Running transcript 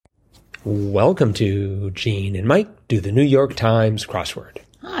Welcome to Gene and Mike do the New York Times crossword.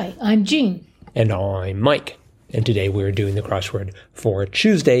 Hi, I'm Jean. And I'm Mike. And today we're doing the crossword for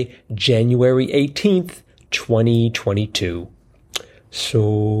Tuesday, January 18th, 2022.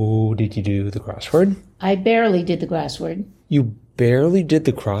 So, did you do the crossword? I barely did the crossword. You barely did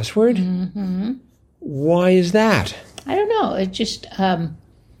the crossword? Mm-hmm. Why is that? I don't know.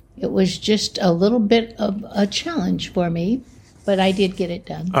 It was just a little bit of a challenge for me, but I did get it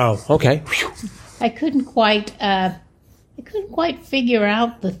done. Oh, okay. I couldn't quite figure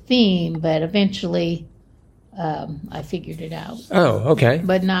out the theme, but eventually I figured it out. Oh, okay.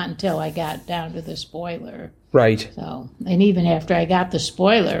 But not until I got down to the spoiler. Right. So, and even after I got the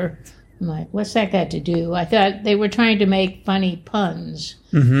spoiler, I'm like, what's that got to do? I thought they were trying to make funny puns,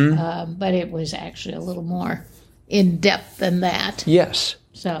 but it was actually a little more in-depth than that. Yes.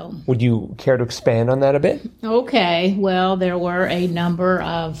 So, would you care to expand on that a bit? Okay. Well, there were a number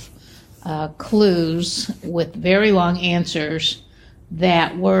of clues with very long answers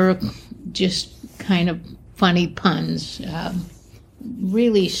that were just kind of funny puns,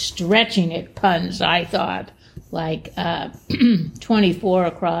 really stretching it puns, I thought, like 24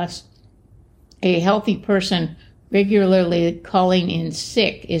 across. A healthy person regularly calling in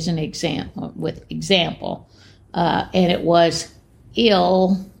sick is an example. And it was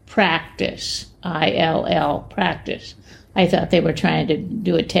ill practice, ILL practice. I thought they were trying to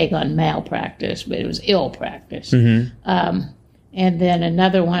do a take on malpractice, but it was ill practice. Mm-hmm. And then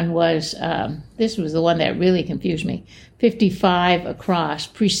another one was, this was the one that really confused me, 55 across,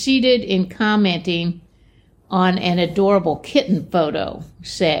 preceded in commenting on an adorable kitten photo,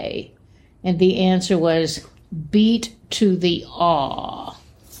 say. And the answer was beat to the awe.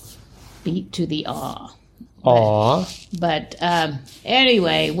 Beat to the awe. Aw. But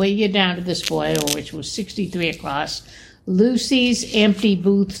anyway, when you get down to the spoiler, which was 63 across, Lucy's empty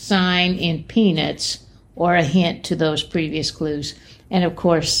booth sign in Peanuts, or a hint to those previous clues. And of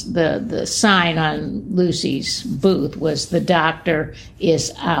course, the sign on Lucy's booth was the doctor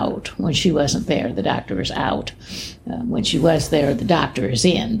is out. When she wasn't there, the doctor is out. When she was there, the doctor is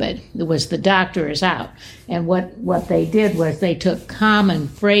in. But it was the doctor is out. And what they did was they took common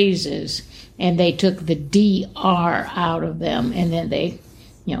phrases and they took the DR out of them, and then they,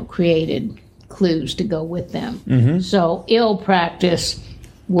 created clues to go with them. Mm-hmm. So ill practice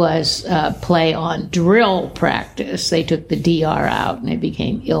was play on drill practice. They took the DR out and it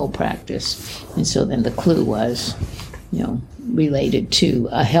became ill practice. And so then the clue was, related to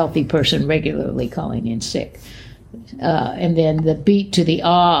a healthy person regularly calling in sick. And then the beat to the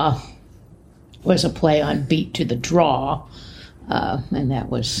awe was a play on beat to the draw. And that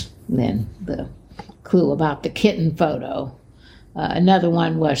was then the clue about the kitten photo. Another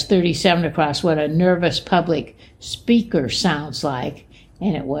one was 37 across, what a nervous public speaker sounds like.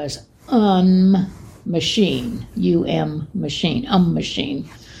 And it was machine, U-M machine, machine,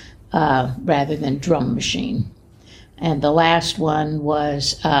 rather than drum machine. And the last one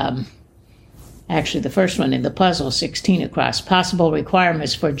was, actually the first one in the puzzle, 16 across, possible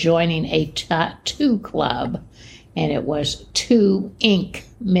requirements for joining a tattoo club. And it was 2 ink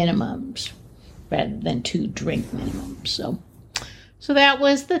minimums rather than 2 drink minimums. So that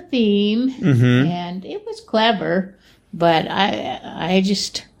was the theme, and it was clever. But I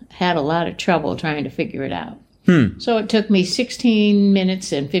just had a lot of trouble trying to figure it out. So it took me 16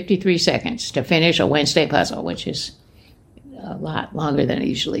 minutes and 53 seconds to finish a Wednesday puzzle, which is a lot longer than it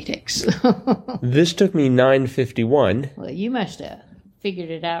usually takes. This took me 9:51. Well, you must have figured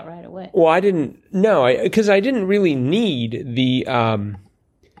it out right away. Well, I didn't. No, because I didn't really need the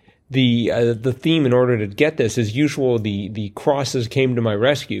theme in order to get this. As usual, the crosses came to my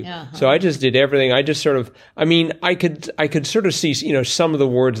rescue. So I just did everything. I just sort of, I could sort of see, some of the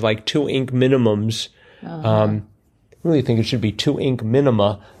words like 2 ink minimums. I really think it should be 2 ink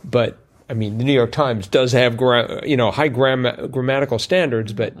minima, but the New York Times does have, high grammatical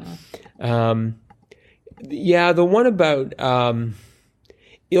standards, but, the one about,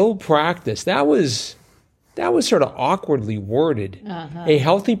 ill practice, that was sort of awkwardly worded. A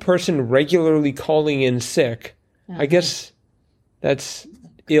healthy person regularly calling in sick. I guess that's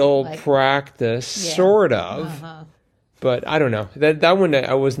ill practice, sort of. But I don't know. That one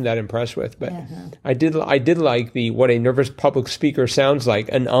I wasn't that impressed with. But I did like the what a nervous public speaker sounds like,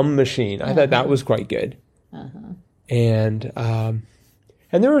 an machine. I thought that was quite good. And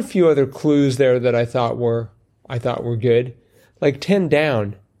there were a few other clues there that I thought were good, like 10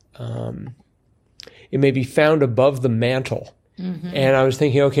 down. It may be found above the mantle. And I was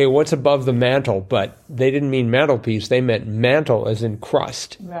thinking, okay, what's above the mantle? But they didn't mean mantelpiece. They meant mantle as in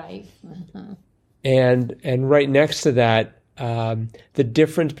crust. Right. And right next to that, the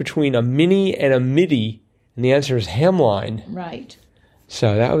difference between a mini and a midi, and the answer is hemline. Right.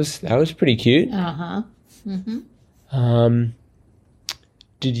 So that was pretty cute. Uh-huh. Mm-hmm.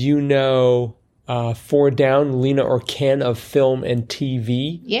 Did you know 4 down, Lena Orcan of film and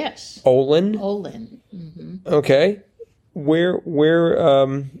TV? Yes. Olin? Olin. Mm-hmm. Okay. Where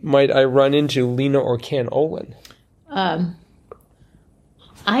might I run into Lena Orcan Olin? I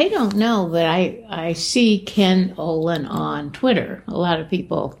don't know, but I see Ken Olin on Twitter. A lot of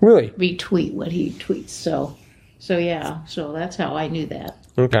people Really? retweet what he tweets. So yeah. So that's how I knew that.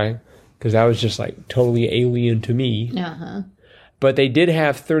 Okay. Because that was just like totally alien to me. Uh-huh. But they did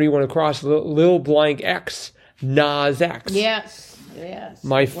have 31 across, Lil Blank X, Nas X. Yes.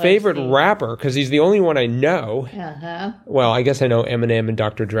 My favorite rapper, because he's the only one I know. Uh-huh. Well, I guess I know Eminem and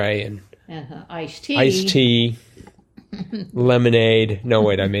Dr. Dre and Ice-T. Ice-T, Lemonade. No,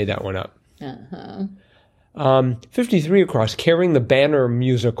 wait, I made that one up. 53 across, Carrying the Banner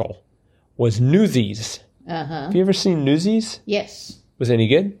musical, was Newsies. Have you ever seen Newsies? Yes. Was it any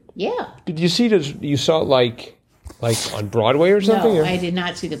good? Yeah. Did you see it? You saw it like on Broadway or something? No, or? I did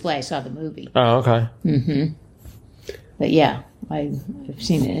not see the play. I saw the movie. Oh, okay. Mm-hmm. But yeah, I've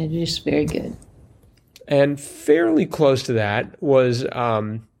seen it. It is very good. And fairly close to that was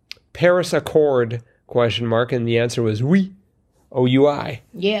Paris Accord, ? And the answer was oui, O-U-I.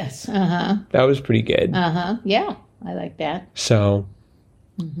 Yes. That was pretty good. Yeah, I like that. So,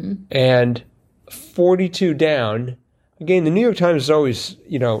 and 42 down. Again, the New York Times is always,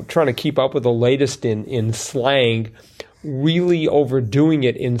 trying to keep up with the latest in slang. Really overdoing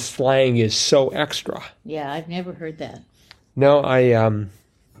it in slang is so extra. Yeah, I've never heard that. No,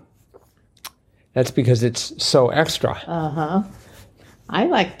 that's because it's so extra. I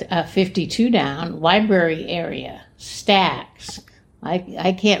liked 52 down, library area, stacks.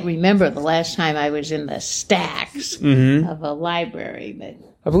 I can't remember the last time I was in the stacks of a library, but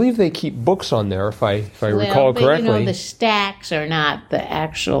I believe they keep books on there, if I recall correctly. The stacks are not the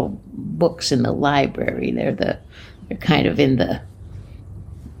actual books in the library. They're kind of in the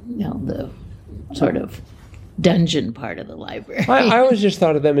the sort of dungeon part of the library. I always just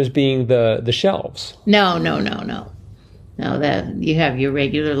thought of them as being the shelves. No. No, that you have your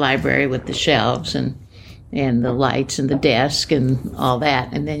regular library with the shelves and the lights and the desk and all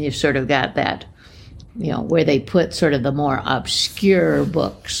that, and then you've sort of got that, where they put sort of the more obscure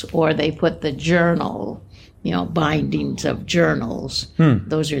books, or they put the journal, bindings of journals.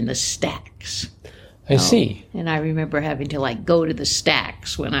 Those are in the stacks. I see. And I remember having to go to the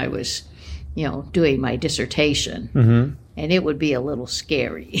stacks when I was, doing my dissertation. And it would be a little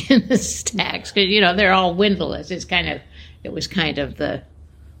scary in the stacks because, they're all windowless. It was kind of the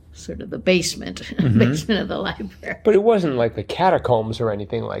sort of the basement of the library. But it wasn't like the catacombs or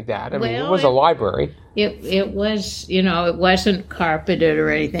anything like that. I mean, it was a library. It was, it wasn't carpeted or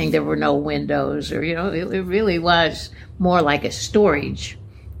anything. There were no windows or, it really was more like a storage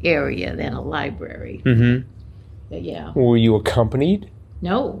area than a library. But yeah. Were you accompanied?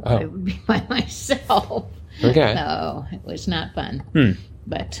 No, I would be by myself. Okay. No, it was not fun.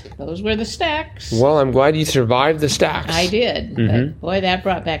 But those were the stacks. Well, I'm glad you survived the stacks. I did. But boy, that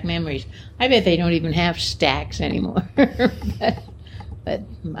brought back memories. I bet they don't even have stacks anymore. but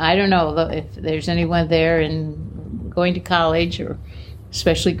I don't know if there's anyone there going to college or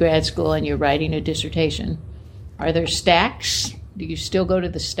especially grad school and you're writing a dissertation. Are there stacks? Do you still go to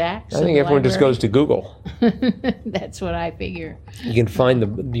the stacks? I think everyone just goes to Google. That's what I figure. You can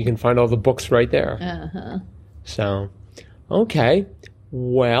find all the books right there. So, okay.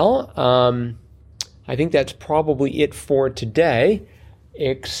 Well, I think that's probably it for today,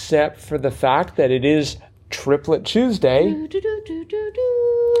 except for the fact that it is Triplet Tuesday.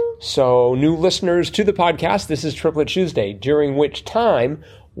 So, new listeners to the podcast, this is Triplet Tuesday, during which time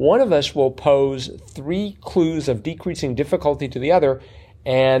one of us will pose 3 clues of decreasing difficulty to the other,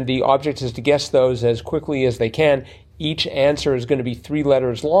 and the object is to guess those as quickly as they can. Each answer is going to be 3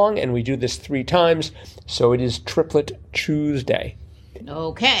 letters long, and we do this 3 times, so it is Triplet Tuesday.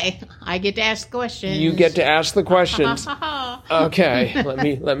 Okay, I get to ask questions. You get to ask the questions. Okay,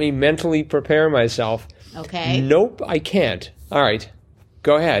 let me mentally prepare myself. Okay. Nope, I can't. All right,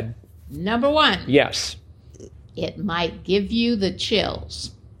 go ahead. Number 1. Yes. It might give you the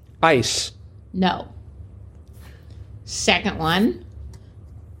chills. Ice. No. Second one.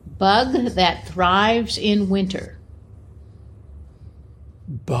 Bug that thrives in winter.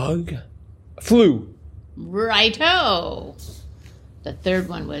 Bug. Flu. Righto. The third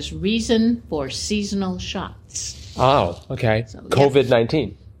one was reason for seasonal shots. Oh, okay. So,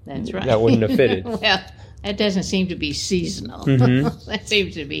 COVID-19. That's right. That wouldn't have fitted. Well, that doesn't seem to be seasonal. That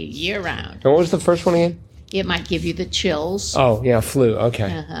seems to be year-round. And what was the first one again? It might give you the chills. Oh, yeah, flu.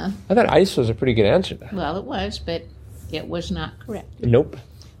 Okay. Uh-huh. I thought ice was a pretty good answer, though. Well, it was, but it was not correct. Nope.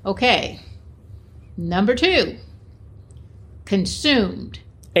 Okay. Number 2. Consumed.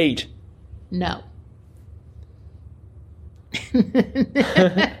 8. No.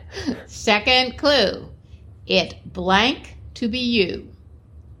 Second clue. It blank to be you.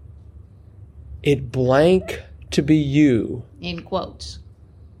 It blank to be you. In quotes.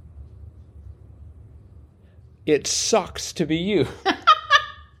 It sucks to be you.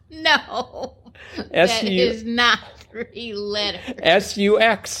 No. S-U- That is not 3 letters.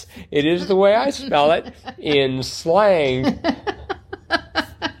 S-U-X. It is the way I spell it in slang.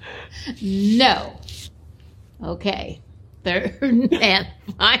 No. Okay. Third and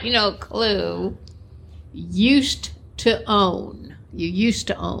final clue. Used to own. You used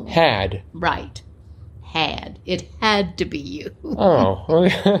to own. Had. Right. Had. It had to be you. Oh,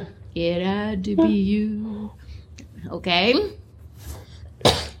 okay. It had to be you. Okay.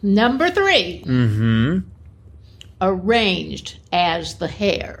 Number 3. Mm-hmm. Arranged as the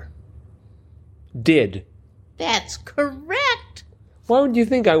hair. Did. That's correct. Why would you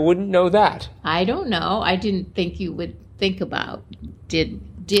think I wouldn't know that? I don't know. I didn't think you would think about did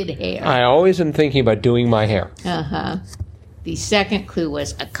hair. I always am thinking about doing my hair. Uh-huh. The second clue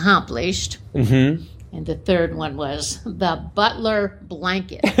was accomplished. Mm-hmm. And the third one was the butler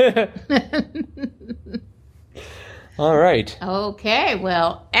blanket. All right. Okay,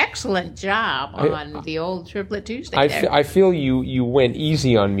 well, excellent job on the old Triplet Tuesday there. I feel you went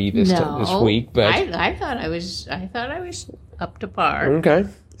easy on me this week, but I thought I was up to par. okay.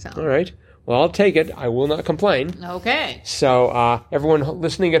 So. All right. Well, I'll take it. I will not complain. Okay. So, everyone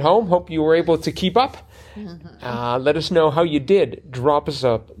listening at home, hope you were able to keep up. Let us know how you did. Drop us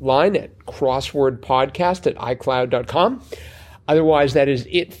a line at crosswordpodcast@icloud.com. Otherwise, that is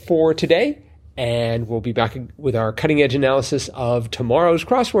it for today. And we'll be back with our cutting edge analysis of tomorrow's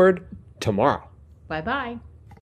crossword tomorrow. Bye-bye.